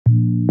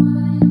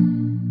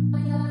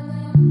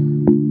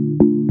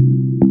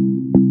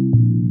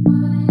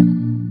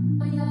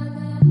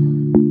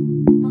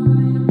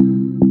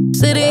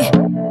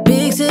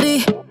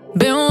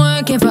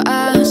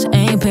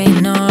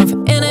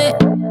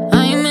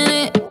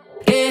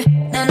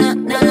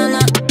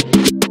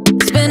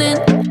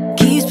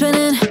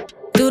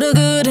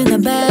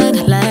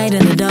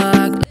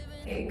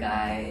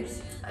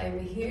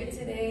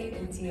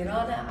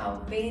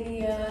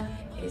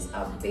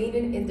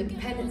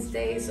Independence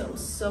Day, so I'm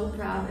so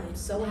proud and I'm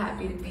so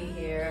happy to be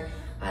here.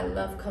 I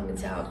love coming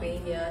to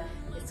Albania.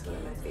 It's one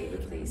of my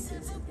favorite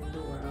places in the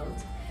world,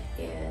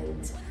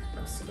 and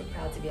I'm super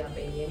proud to be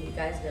Albanian. You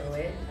guys know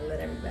it. I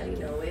let everybody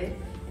know it.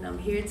 And I'm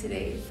here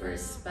today for a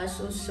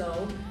special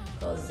show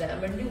called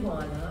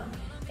Zammerdiwana.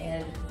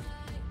 And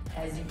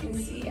as you can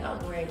see,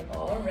 I'm wearing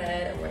all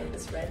red. I'm wearing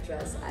this red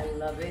dress. I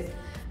love it.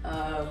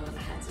 I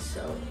had to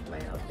show my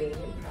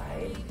Albanian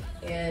pride.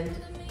 And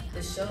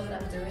the show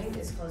that I'm doing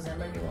is called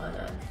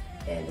Zammerdiwana.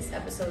 And this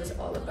episode is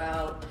all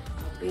about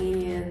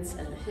Albanians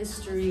and the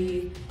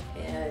history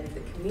and the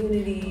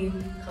community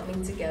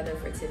coming together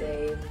for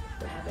today.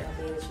 We're having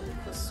Albanians from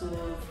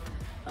Kosovo,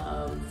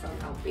 from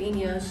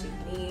Albania,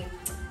 Shqipni,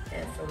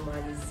 and from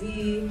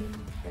Mali,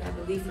 and I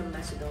believe from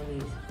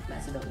Macedonia.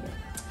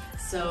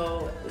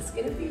 So it's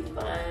gonna be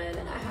fun.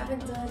 I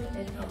haven't done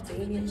an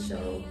Albanian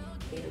show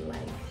in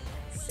like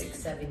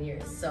 6-7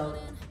 years. So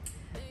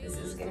this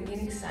is gonna be an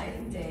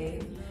exciting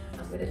day.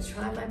 I'm gonna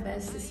try my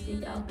best to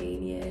speak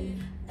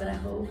Albanian, but I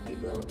hope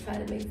people don't try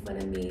to make fun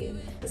of me.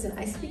 Listen,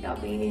 I speak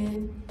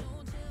Albanian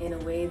in a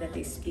way that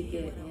they speak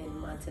it in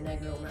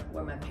Montenegro,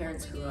 where my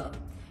parents grew up.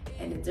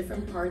 And in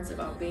different parts of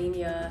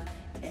Albania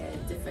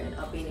and different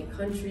Albanian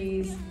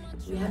countries,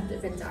 we have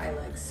different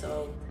dialects.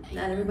 So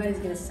not everybody's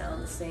gonna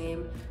sound the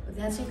same, but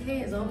that's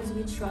okay as long as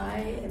we try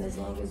and as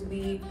long as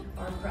we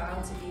are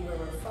proud to be where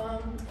we're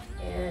from,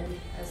 and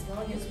as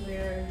long as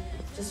we're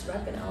just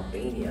repping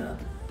Albania.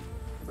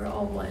 We're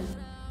all one.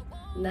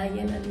 Naya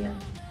Nanya.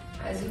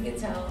 As you can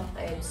tell,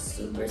 I am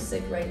super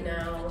sick right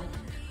now.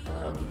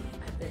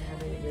 I've been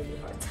having a really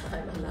hard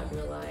time, I'm not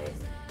gonna lie.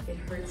 It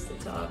hurts to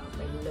talk,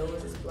 my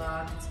nose is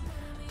blocked.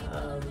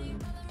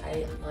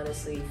 I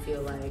honestly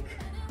feel like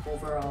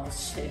overall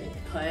shit,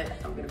 but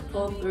I'm gonna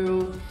pull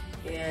through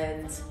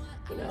and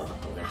I'm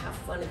gonna have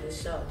fun in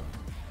this show.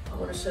 I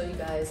wanna show you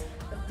guys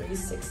a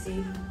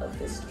 360 of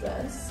this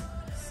dress.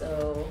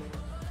 So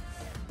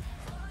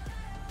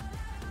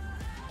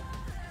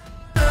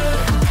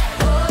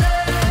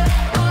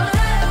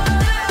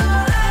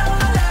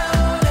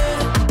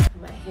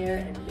hair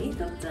and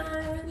makeup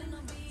done,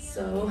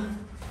 so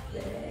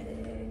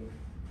ready.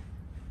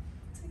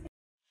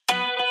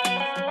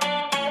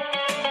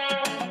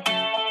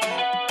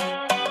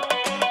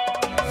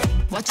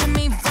 Watching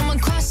me from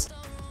across.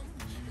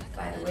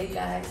 By the way,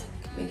 guys,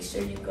 make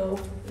sure you go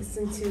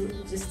listen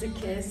to Just a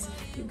Kiss.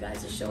 You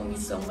guys are showing me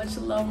so much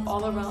love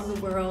all around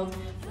the world.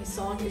 My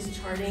song is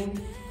charting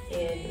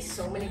in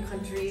so many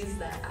countries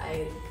that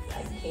I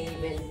can't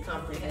even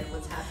comprehend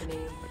what's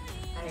happening.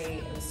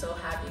 I am so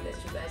happy that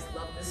you guys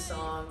love this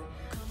song.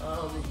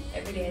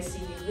 Every day I see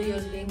new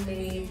videos being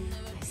made.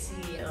 I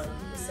see people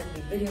send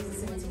me videos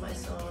listening to my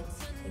songs.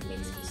 It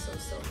makes me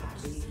so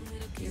happy.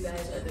 You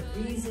guys are the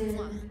reason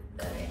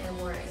that I am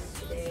where I am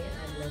today, and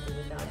I'm nothing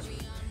without you.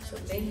 So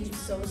thank you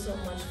so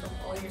much for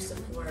all your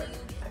support.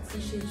 I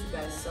appreciate you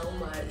guys so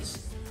much.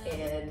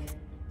 And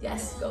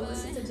yes, go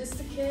listen to Just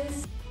a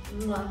Kiss.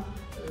 Mwah.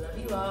 Love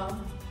you all.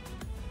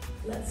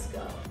 Let's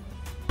go.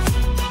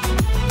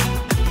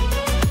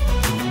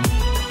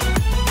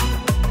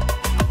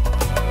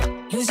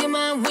 Lose your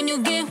mind when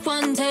you get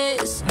one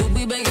taste. You'll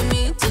be begging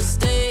me to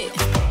stay.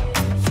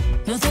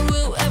 Nothing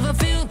will ever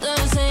feel the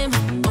same.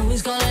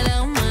 Always calling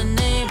out my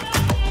name.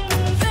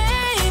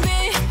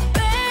 Baby,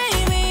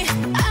 baby,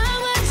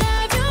 I'ma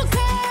drive you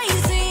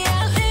crazy.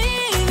 I'll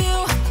leave you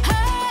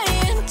high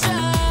and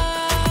dry.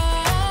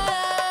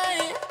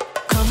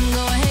 Come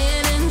go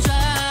ahead and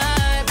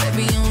try.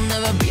 Baby, you'll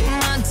never be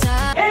my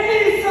type.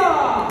 Enisa!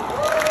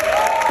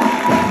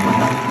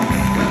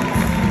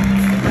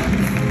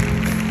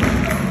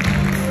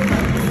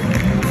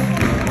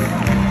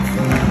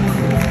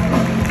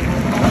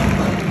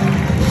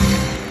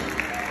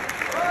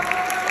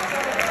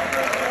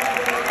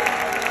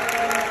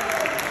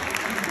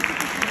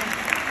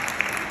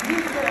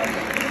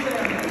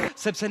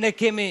 Sepse ne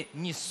kemi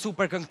një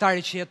super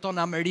këngëtari që jeton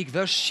në Amerikë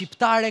dhe është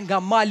shqiptare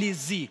nga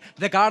Malizi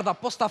dhe ka ardha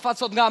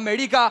postafat sot nga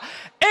Amerika,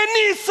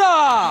 Enisa!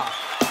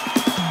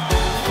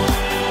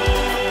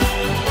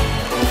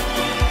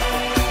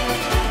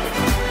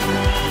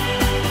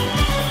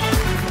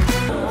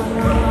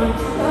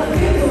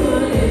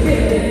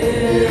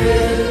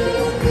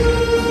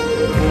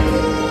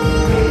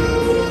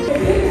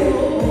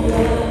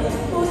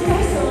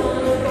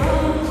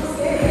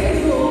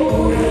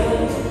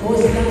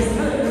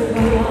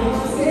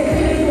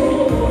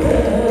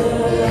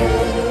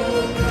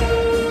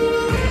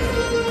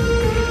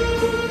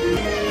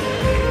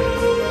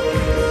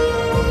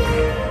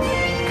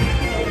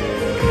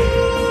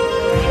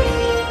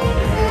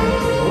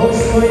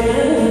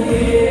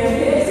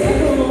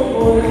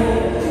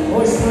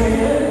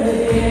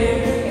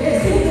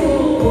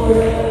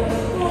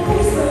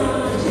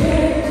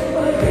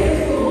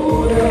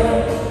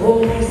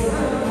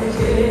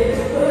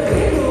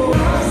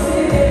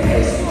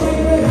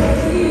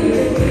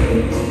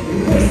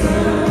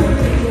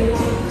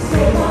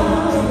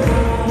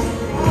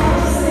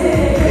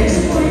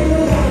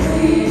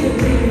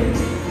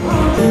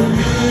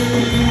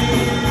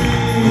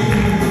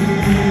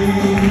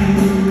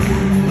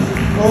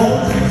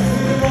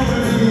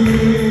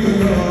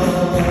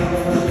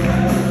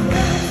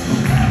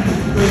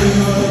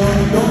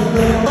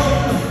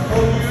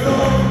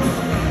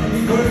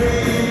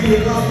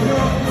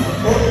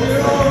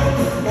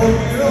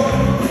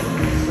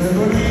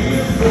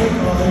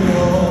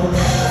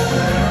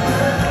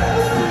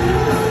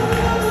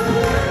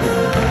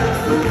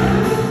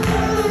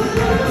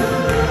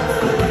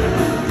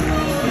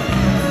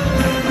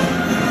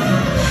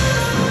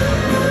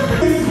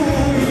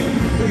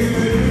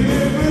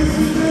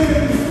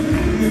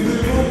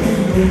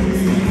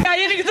 Ja,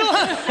 jeni këtu?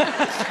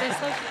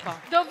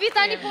 Do vi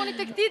tani puni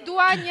të këtij,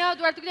 dua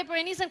të kujtoj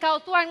për Enisën, ka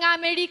udhëtuar nga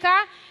Amerika,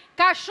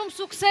 ka shumë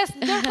sukses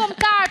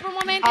ndërkombëtar për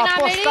momentin në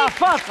Amerikë.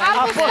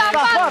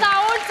 Apostafat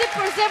Olci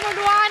për zemër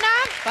Luana.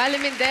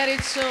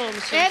 Faleminderit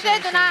shumë. Edhe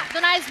do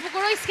na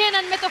zbukuroj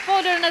skenën me të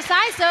folërën e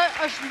saj se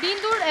është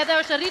bindur edhe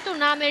është rritur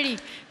në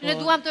Amerikë. Ne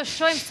duam të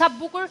shohim sa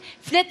bukur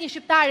flet një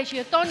shqiptare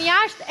që jeton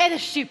jashtë edhe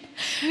shqip.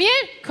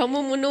 Mirë? Kam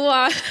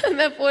munua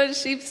me folë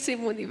shqip si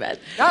mundi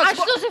vet.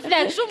 Ashtu si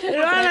flet, shumë bukur.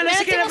 Rana,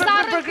 nëse kene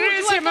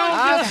përkryqje me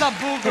unë. Sa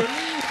bukur.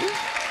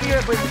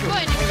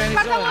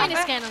 Partalojni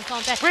skenën,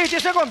 sonte. Prit, një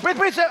sekund,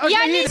 prit, se është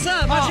Jani, një...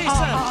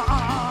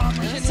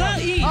 Sa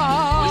i?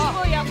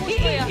 kush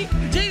bëja?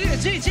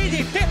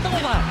 Gjedi,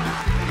 petova.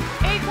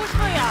 Ej, kush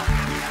bëja?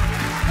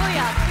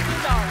 Bëja,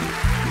 titullor.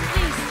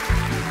 Nis.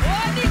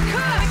 O, një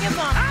kë!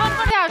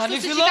 Tani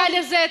fillon?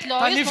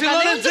 Tani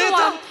fillon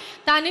lezeta?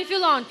 Tani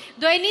fillon.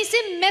 Do e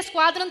nisim me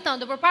skuadrën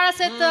tënde, përpara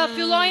se të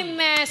fillojmë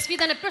me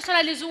sfidën e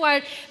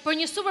personalizuar për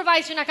një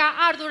supervisor që na ka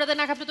ardhur edhe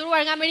na ka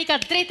fluturuar nga Amerika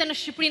drejtë në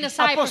Shqipërinë e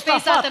saj për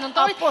festat e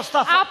nëntorit.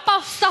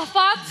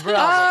 Apostafat.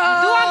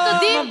 Duam të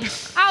dim.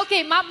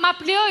 Okej, ma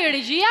plejoj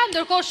regjia,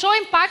 ndërkohë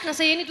shohim pak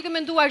nëse jeni duke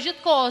menduar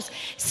gjithkohës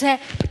se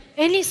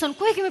Enisën,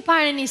 ku e kemi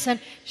parë Enisën?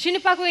 Shini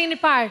pak ku e keni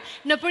parë.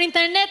 Nëpër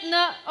internet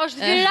është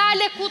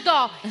virale kudo.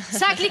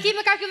 Sa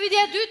klikime ka kjo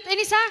video e dytë,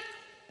 Enisa?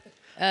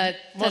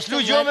 Mos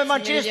lugjo me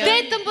Manchester.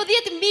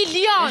 18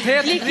 milion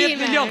 10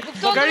 milion.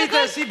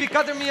 Llogaritë e sipi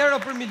 4.000 euro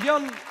për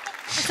milion.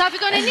 Sa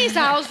fiton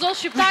Enisa, o zot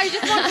shqiptari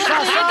gjithmonë të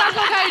jeta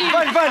llogari.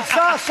 Val,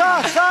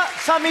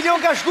 sa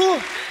milion ka shku?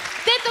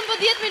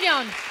 18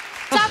 milion.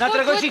 Sa Na po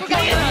tregoj duhet çik.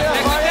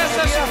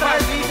 përgatitur?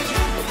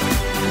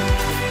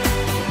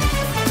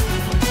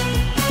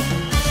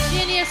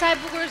 Jeni sa e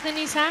bukur është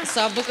Enisa?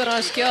 Sa bukur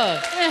është kjo.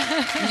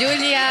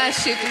 Lulja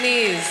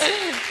Shqipnis.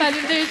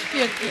 Faleminderit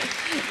shpirt.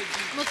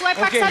 Më thuaj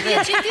pak sa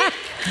vjeç je ti?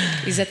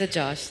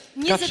 26.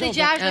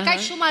 26, dhe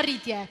kaq shumë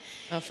arritje.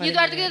 faleminderit. Një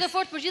duar të këtë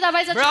fort për gjitha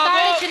vajzat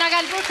shqiptare që na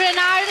kanë bërë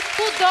krenarët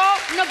kudo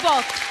në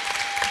botë.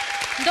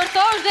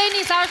 Ndërtosh dhe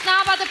Enisa është në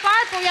hapat e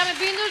parë, por jam e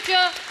bindur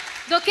që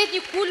do ketë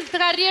një kulm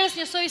të karrierës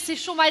njësoj si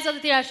shumë vajzat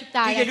e tjera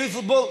shqiptare. Ti ke luajtur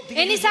futboll?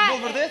 Enisa,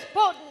 vërtet?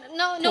 po,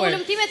 në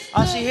ulëmtimet...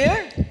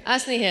 Asnjëherë?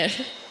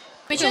 Asnjëherë.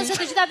 Me qënë se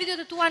të gjitha videot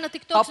e tua në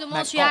TikTok së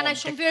mos që janë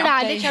shumë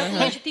virale, që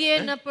arkullin që ti e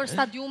në për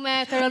stadiume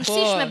të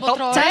rëndësishme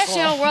botërore. Tash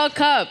janë World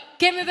Cup.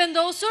 Kemi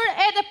vendosur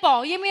edhe po,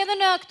 jemi edhe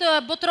në këtë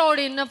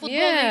botrorin në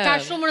futbolin, ka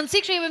shumë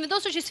rëndësik që jemi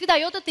vendosur që sfida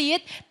jote të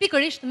jetë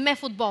pikërisht me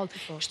futbol.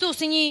 Kështu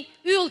si një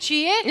yll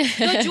që je,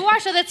 do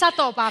gjuash edhe ca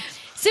topa.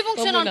 Si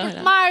funksionon për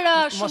të marrë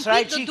shumë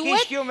pik do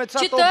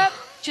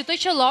duhet që të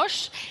qëllosh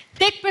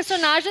tek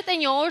personazhet e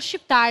njohur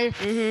shqiptar.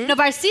 Në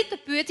varësi të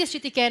pyetjes që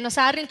ti ke,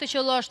 nëse arrin të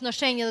qëllosh në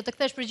shenjë dhe të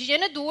kthesh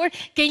përgjigjen e duhur,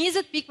 ke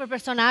 20 pikë për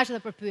personazh dhe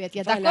për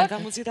pyetje, dakor? Ka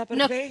mundësi ta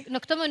përkthej?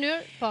 Në këtë mënyrë,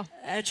 po.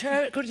 Që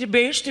kur ti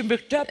bësh ti mbë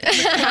këtë.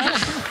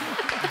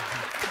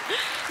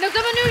 Në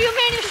këtë mënyrë ju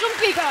merrni shumë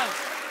pikë.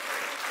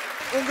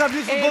 Unë kam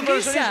luajtur futboll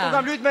profesionist, unë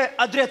kam luajtur me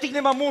Adriatik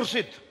në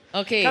Mamursit.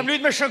 Okej. Kam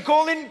luajtur me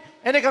Shënkollin,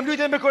 e ne kam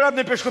luajtur me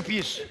Korabën e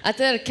Peshkopis.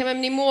 Atëherë kemë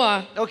ndihmua.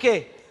 Okej,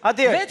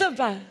 atëherë. Vetëm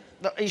pa.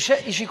 I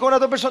shikon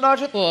ato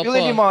personazhet? Po,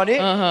 Ylli Limani,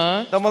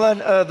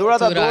 domethënë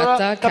Durata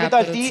Dora,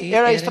 Kapital Ti,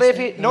 Era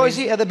Istrefi,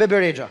 Noizi edhe Bebe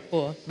Rexha.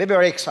 Po. Bebe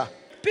Reksa.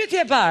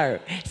 Pyetje e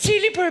parë.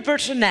 Cili për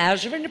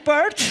personazheve në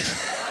port?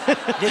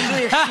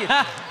 Lexoj shit.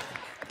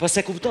 Po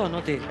se kupton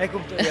o ti. E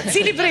kuptoj.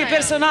 Cili prej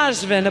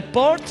personazheve në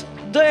port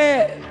do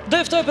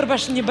e ftoj për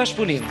një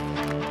bashkëpunim?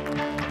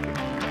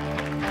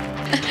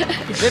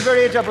 Bebe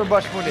Rexha për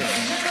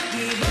bashkëpunim.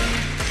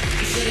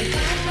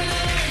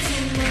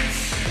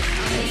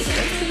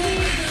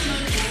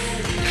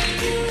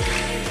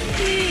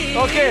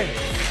 Okej.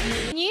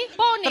 Një,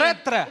 poni.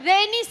 3-3. Dhe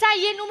Enisa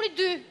je numri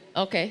 2.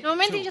 Okej. Në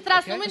momentin që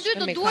thras numrin 2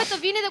 do duhet të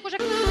vini dhe kush e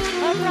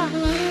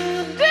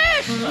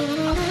Kysh!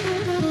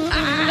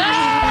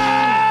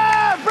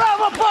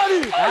 Bravo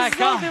Poli!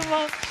 Ka.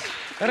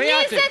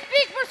 20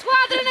 pikë për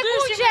skuadrën e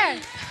kuqe.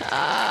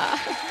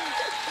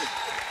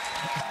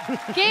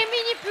 Kemi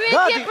një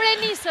pyetje për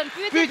Enisën.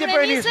 Pyetje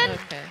për Enisën.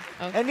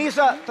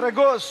 Enisa,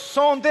 trego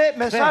sonde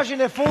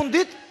mesazhin e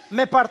fundit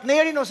me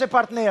partnerin ose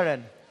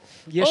partneren.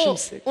 Je shumë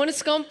si. Unë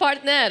s'kam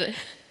partner.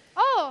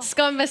 Oh,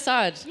 S'kam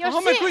mesazh.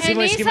 jo me kujt si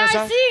mos Enisa ki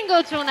mesazh?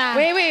 single çuna.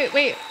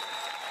 Wait.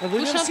 Po do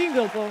jam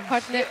single po.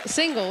 Partner,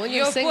 single, unë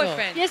jam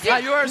single. Yes, Ah,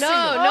 you are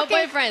single. No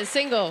Okay. boyfriend,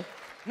 single.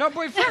 No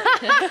boyfriend.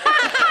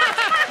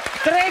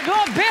 Trego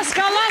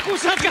beskallaku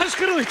sa të ka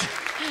shkrujt.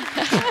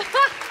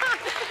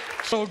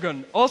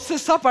 Slogan. Ose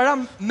sa para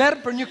merr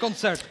për një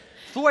koncert.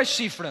 Thuaj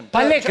shifrën.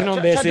 Pa lek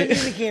në besi.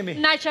 Çfarë kemi?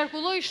 Na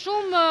qarkulloi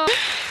shumë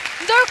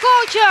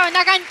ndërkohë që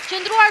na kanë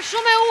qëndruar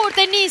shumë e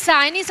urtë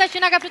Enisa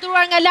që na ka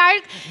fluturuar nga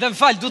larg. Dhe më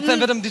fal, du të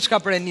them vetëm diçka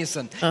për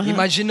Enisën.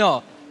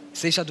 Imagjino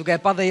se isha duke e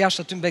pa dhe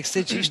jashtë aty në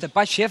backstage që ishte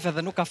pa qef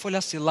edhe nuk ka fol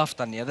as si llaf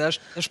tani. Edhe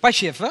është pa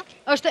qef, ë?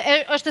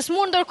 Është e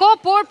smur ndërkohë,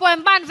 por po e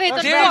mban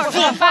vetën fort.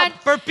 Po e mban.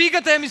 Për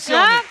pikët e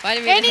emisionit.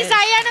 Faleminderit. Enisa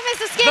ja në mes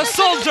të The skenës.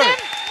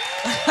 Soldier.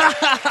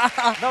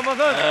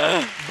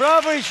 Domethënë,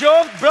 bravo i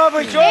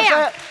qoftë, Eja.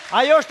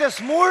 Ajo është e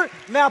smur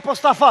me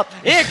apostafat.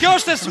 Kjo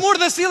është e smur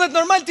dhe sillet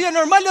normal, ti e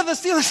normal dhe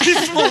sillet si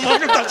smur.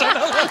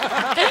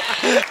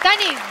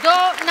 Tani, do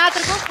na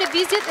tregosh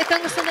lëvizjet e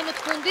këngës tënde më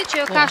të fundit që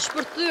ka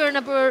shpërthyer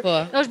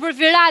është bërë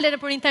virale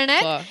nëpër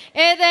internet.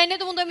 Edhe ne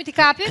do mundohemi t'i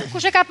kapim.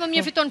 Kush e kap më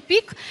mirë fiton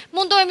pikë.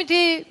 Mundohemi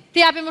t'i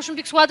japim më shumë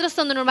pikë skuadrës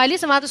tënde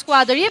normalisht, me atë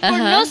skuadër je, por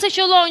nëse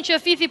qëllon që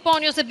Fifi,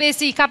 Poni ose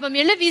Besi i kap më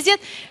mirë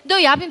lëvizjet, do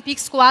japim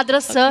pikë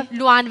skuadrës së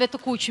Luanëve të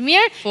kuq.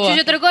 Mirë,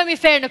 që tregojmë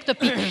fair në këtë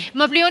pikë.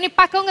 Më plejoni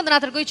pa këngën dhe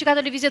na tregoj çka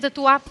të lëvizjet e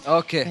tua.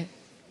 Okej.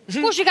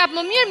 Kush i kap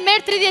më mirë,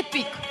 merr 30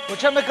 pikë. Po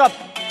çfarë më kap?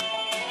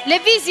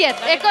 Lëvizjet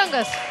e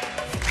këngës.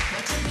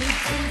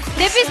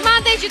 Lëviz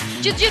mande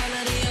gjithë.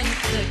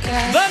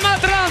 Dhe ma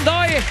të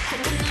randoj.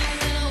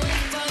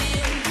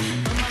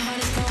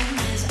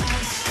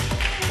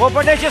 Po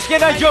për ne që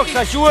s'kena gjokë,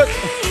 sa quhet?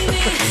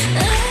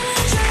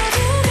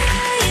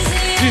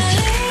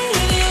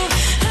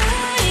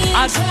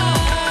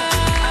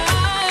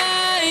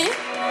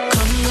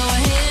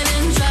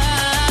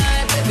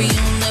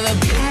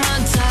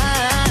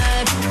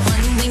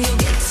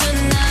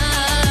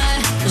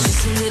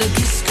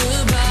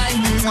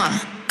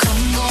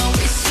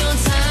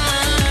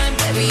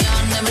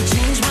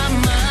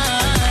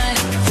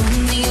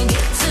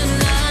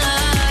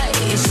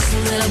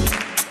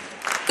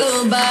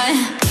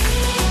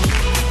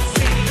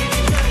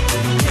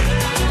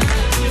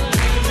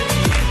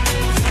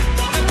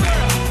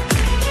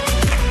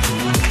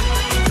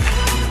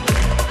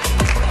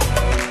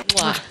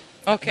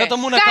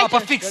 Vetëm unë ka pa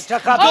fiks.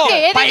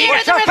 Okej, edhe një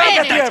herë të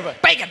rëveni.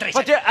 Pejka drejt. Po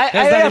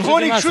ajo e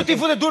voni kështu ti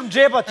futet dur në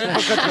xhepat. E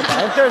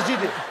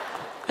tërziti.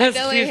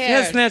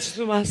 Hes ne që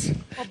të mas.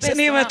 Se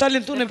një me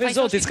talentu në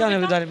episodi, s'ka në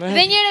vidali me.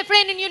 Dhe një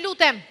refrenin ju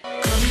lutem.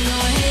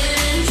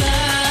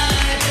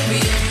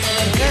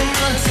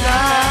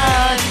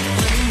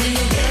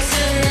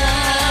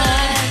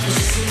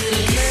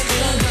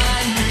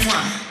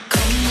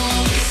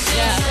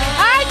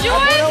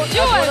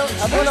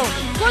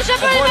 Kush e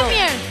bëri më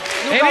mirë?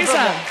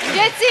 Enisa,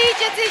 Gjeci.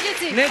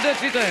 ne do të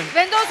fitojmë.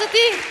 Vendosë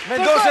ti.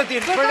 Vendosë ti,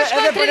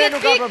 edhe për ne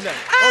nuk ka problem.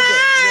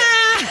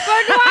 Për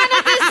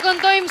Luanët e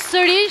skëndojmë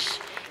sërish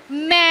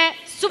me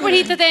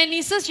superhitet e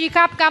Enisës, që i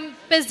kam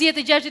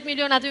 50-60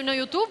 milion aty në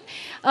YouTube.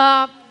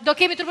 Do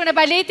kemi trupën e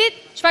baletit.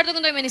 Çfarë do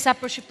këndojmë Enisa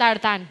për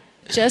shqiptarët tanë?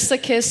 Just a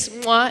kiss,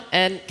 mwah,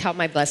 and count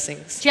my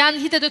blessings. Që janë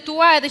hitet e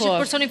tua edhe që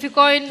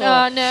personifikojnë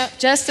në...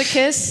 Just a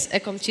kiss, e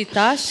kom qitë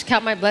tash,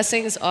 count my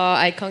blessings, o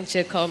ai këngë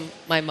që kom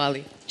my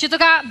mali. Që të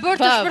ka bërë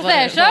të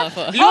shpërthesh,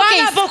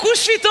 Luana, po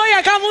kush fitoja,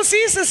 ka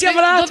mundësi se s'jam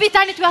ratë. Do vi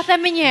tani t'ju a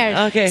them më njerë.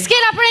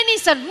 Skela për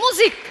Enisën,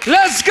 muzik!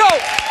 Let's go!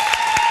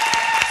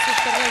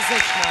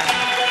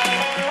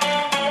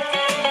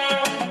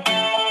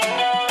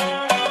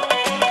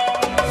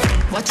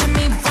 Watching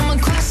me from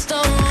across the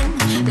room,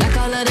 like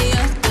all of the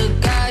other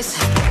guys.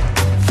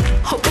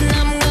 Hoping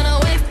I'm gonna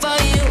wait for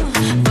you,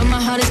 but my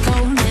heart is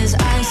cold as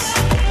ice.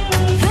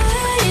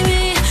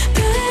 Baby,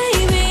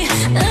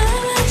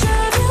 I'ma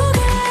drive you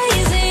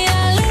crazy.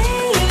 I'll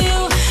leave you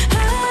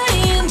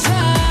high and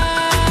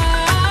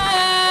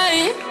dry.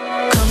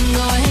 Come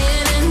go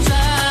ahead and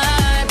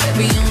drive,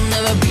 baby, you'll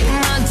never be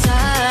my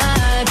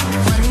type.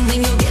 One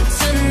thing you'll get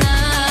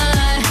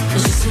tonight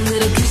is just a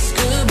little kiss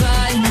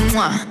goodbye.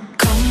 Mwah.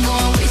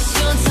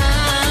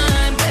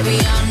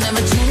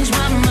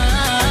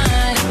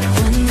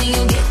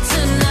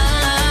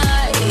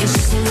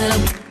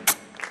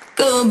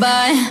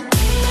 Goodbye.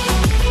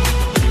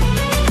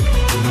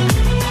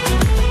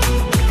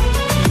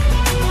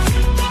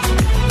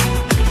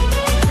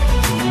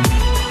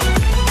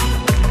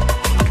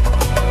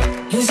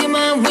 Lose your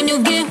mind when you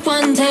get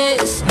one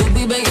taste. You'll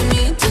be begging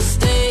me to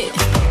stay.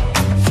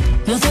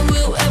 Nothing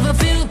will ever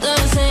feel the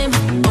same.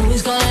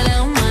 Always calling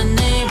out my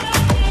name.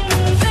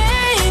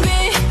 Baby,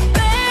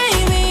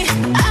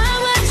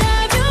 I'ma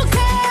drive you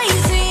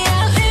crazy.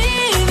 I'll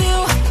leave you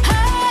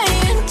high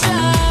and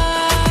dry.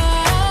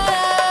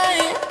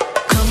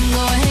 Come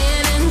go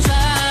ahead and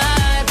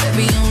drive,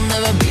 baby, you'll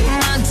never be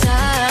my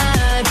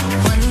type.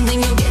 One thing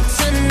you'll get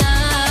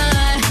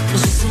tonight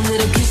is just a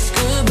little kiss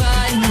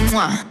goodbye.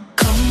 Mwah.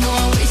 Come go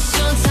and waste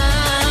your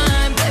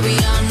time, baby,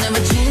 I'll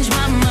never change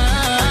my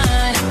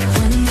mind.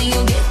 One thing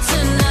you'll get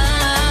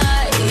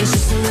tonight is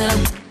just a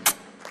little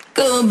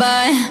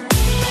goodbye.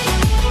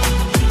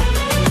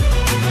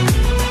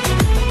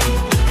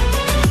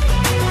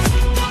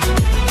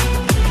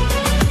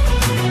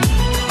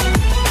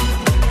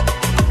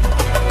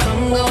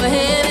 Go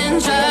ahead and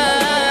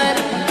try.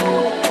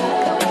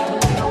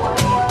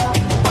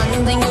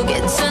 One thing you'll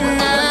get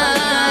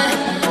tonight.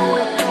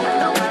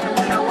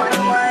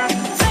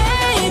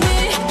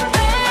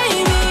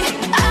 Baby,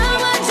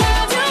 I'ma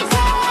drive you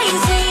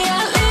crazy.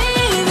 I'll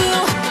leave you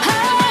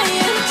high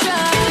and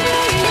dry.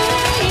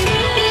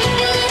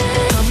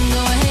 Come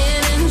go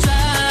ahead and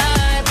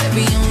try,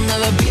 baby, you'll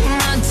never be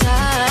my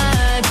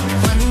type.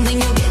 One thing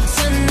you'll get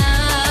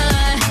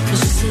tonight is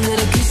just a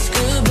little kiss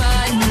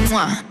goodbye.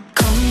 Mwah.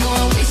 Come go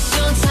and waste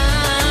your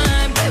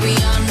time, baby,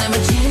 I'll never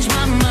change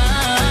my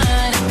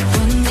mind.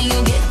 One thing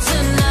you'll get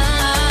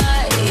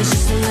tonight is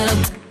just a little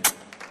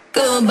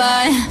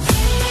goodbye.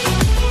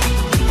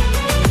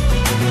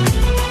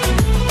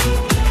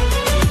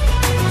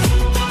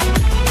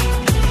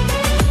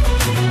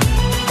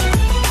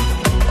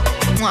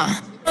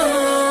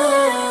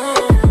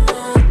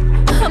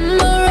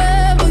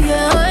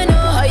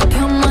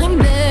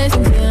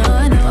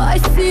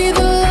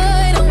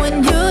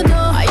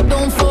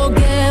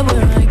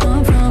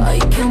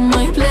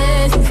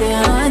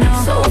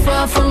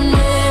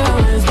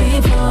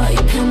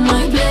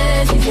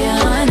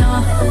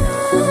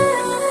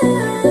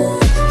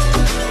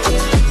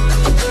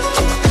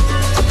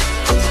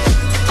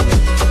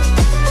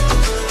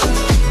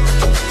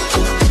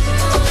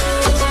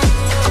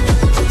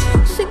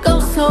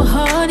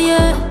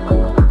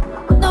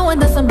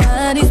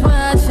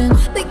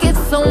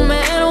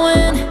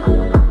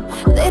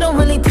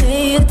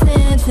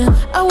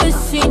 attention. I wish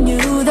she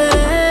knew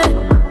that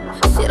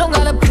she don't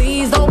gotta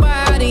please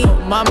nobody.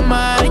 My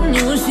mind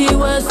knew she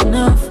was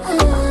enough.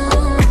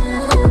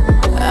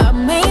 I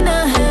may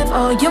not have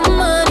all your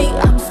money,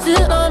 I'm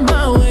still on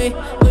my way.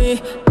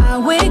 I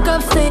wake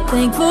up, stay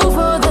thankful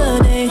for the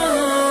day.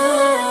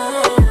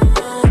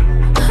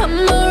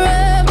 I'm a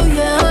rebel,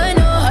 yeah, I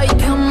know. I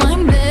count my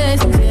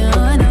blessings, yeah,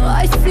 I know.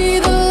 I see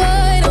the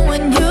light, and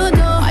when you don't,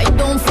 I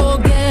don't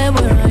forget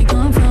where I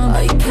come from.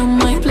 I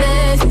count my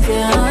blessings,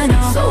 yeah, I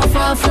know. So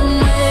far from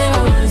where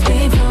I was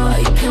before.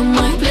 I count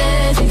my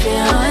blessings,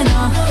 yeah, I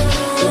know.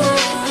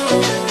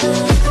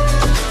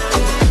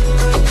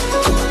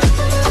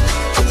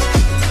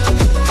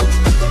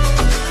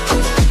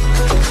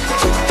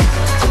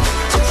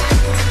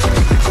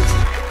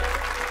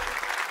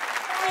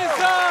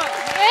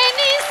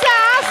 Enisa,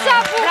 sa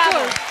bukur!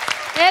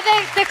 Edhe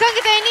të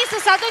këngët e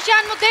Enisës, ato që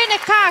janë moderne,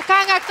 ka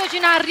nga këto që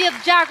na rrjedh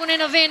gjakun e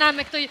në vena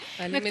me këto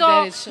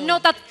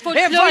notat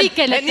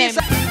folklorike, le të them.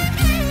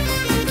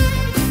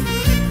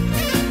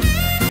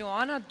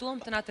 Joana, duam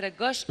të na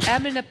tregosh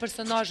emrin e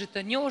personazhit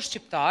të njohur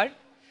shqiptar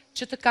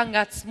që të ka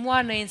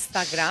ngacmuar në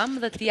Instagram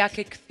dhe ti ja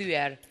ke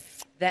kthyer.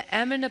 Dhe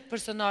emrin e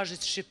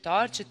personazhit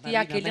shqiptar që ti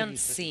ja ke lënë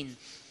sin.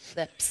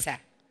 Dhe pse?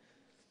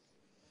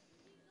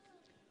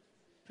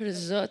 Për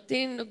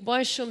zotin, nuk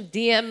bojnë shumë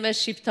DM me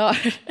shqiptar.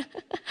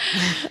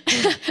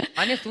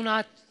 Ani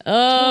thuna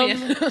tuje.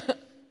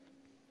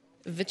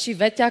 Veç I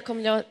vetja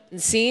kom lënë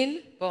në sin.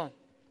 Po.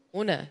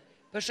 Une.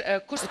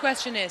 Kush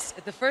question is,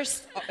 the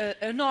first,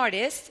 an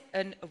artist,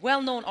 a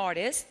well-known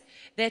artist,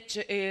 that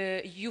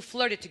you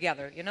flirted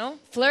together, you know?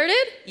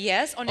 Flirted?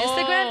 Yes, on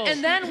Instagram,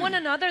 and then one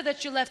another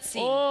that you left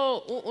seen.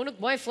 Unë nuk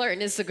bojnë flirt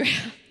në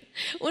Instagram.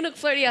 Unë nuk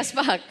flirti as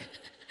pak.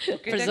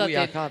 Për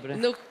zotin.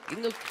 Nuk...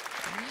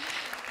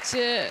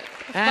 që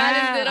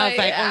falenderoj.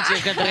 Ata e konë që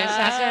këtë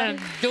resha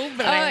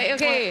dubre.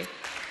 Okej.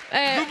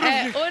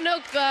 Unë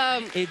nuk...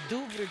 E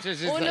dubre që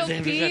që Unë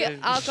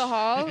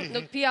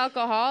nuk pi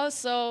alkohol,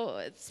 so...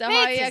 Se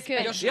haja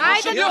kë... Jo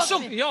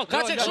shumë, jo, ka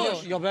që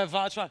kështu. Jo, be,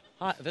 fa,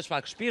 veç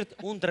pak, shpirt,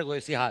 unë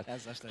tregoj si hajt.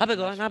 Hape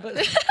gojnë,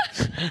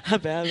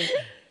 hape.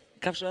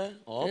 Kapshë,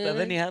 ope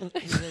edhe njëherë.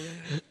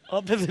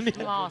 Ope edhe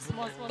njëherë.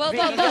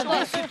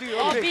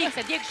 O, pikë,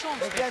 se djekë shumë.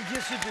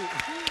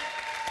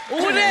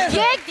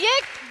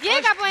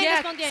 Djek apo e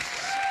nësë djek?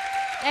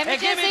 E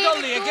kemi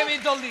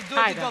dolli,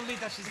 duhet I dolli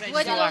të shizej.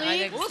 Duhet I dolli?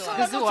 Uso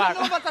në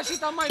nova të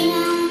shita majtë.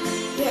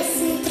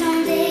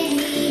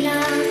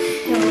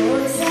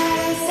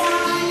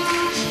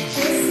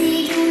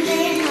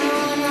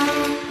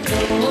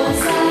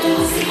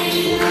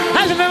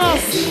 Hajde me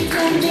mos!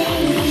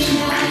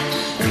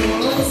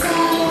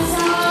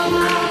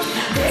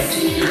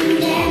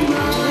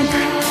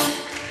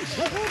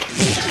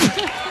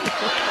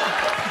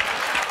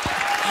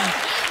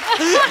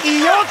 I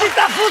joti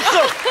ta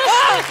futso!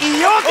 I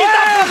joti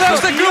ta futso!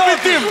 Është e grupi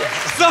tim!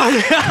 Sorry!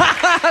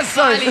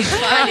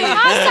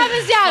 Asta me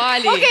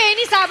zjarë! Okej,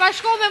 Enisa,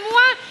 bashko me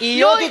mua. I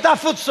joti ta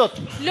futsot!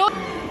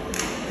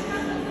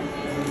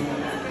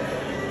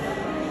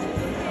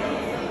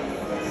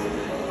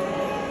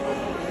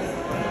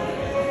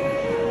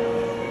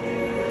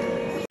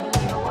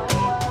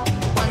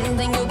 One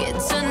thing you get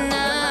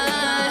tonight.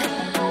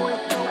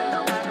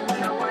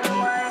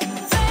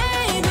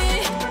 Baby,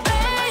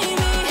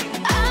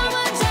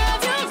 I'ma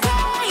drive you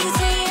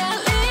crazy.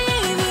 I'll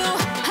leave you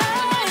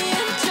high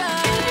and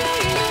dry.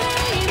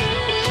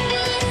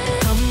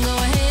 Come go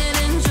ahead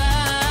and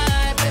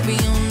drive, baby,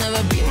 you'll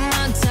never be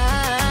my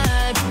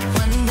type.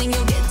 One thing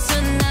you get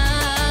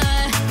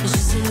tonight is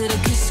just a little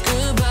kiss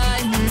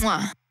goodbye.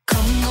 Mwah.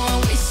 Come go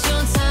and waste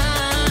your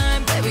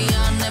time, baby,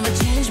 I'll never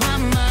change my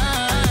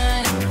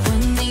mind.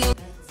 One thing you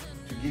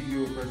To give you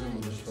a present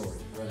with a story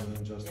rather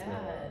than just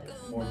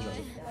more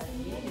junk.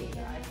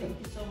 Thank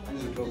you so much.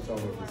 This is a close tower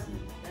of the sea.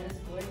 That is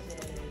gorgeous.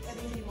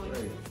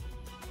 Great.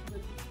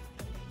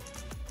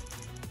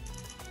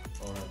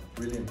 All right,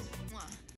 brilliant.